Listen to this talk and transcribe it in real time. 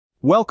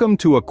Welcome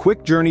to a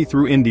quick journey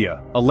through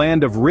India, a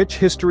land of rich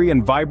history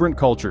and vibrant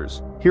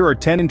cultures. Here are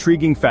 10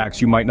 intriguing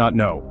facts you might not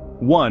know.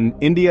 1.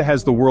 India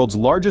has the world's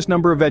largest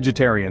number of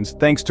vegetarians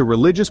thanks to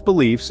religious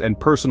beliefs and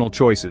personal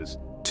choices.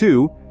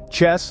 2.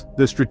 Chess,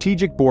 the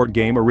strategic board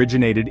game,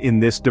 originated in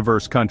this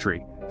diverse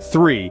country.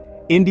 3.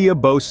 India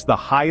boasts the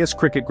highest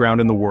cricket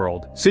ground in the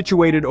world,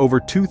 situated over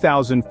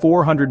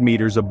 2,400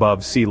 meters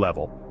above sea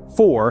level.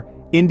 4.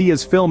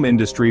 India's film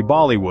industry,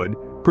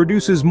 Bollywood,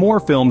 produces more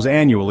films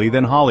annually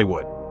than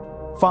Hollywood.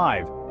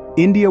 5.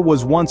 India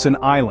was once an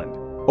island.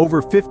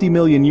 Over 50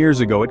 million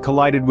years ago it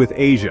collided with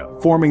Asia,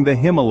 forming the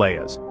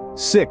Himalayas.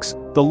 6.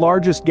 The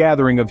largest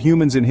gathering of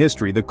humans in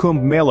history, the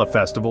Kumbh Mela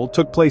festival,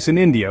 took place in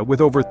India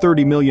with over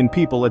 30 million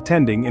people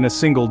attending in a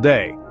single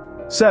day.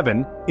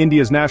 7.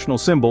 India's national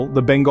symbol,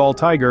 the Bengal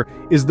tiger,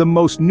 is the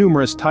most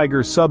numerous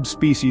tiger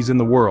subspecies in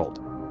the world.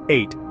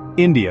 8.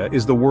 India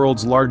is the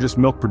world's largest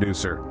milk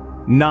producer.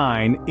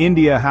 9.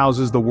 India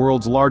houses the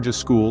world's largest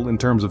school in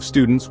terms of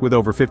students with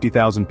over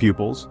 50,000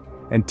 pupils.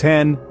 And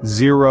 10,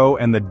 0,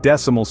 and the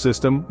decimal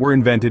system were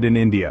invented in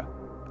India.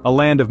 A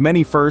land of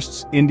many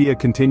firsts, India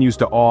continues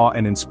to awe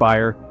and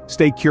inspire.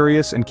 Stay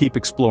curious and keep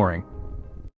exploring.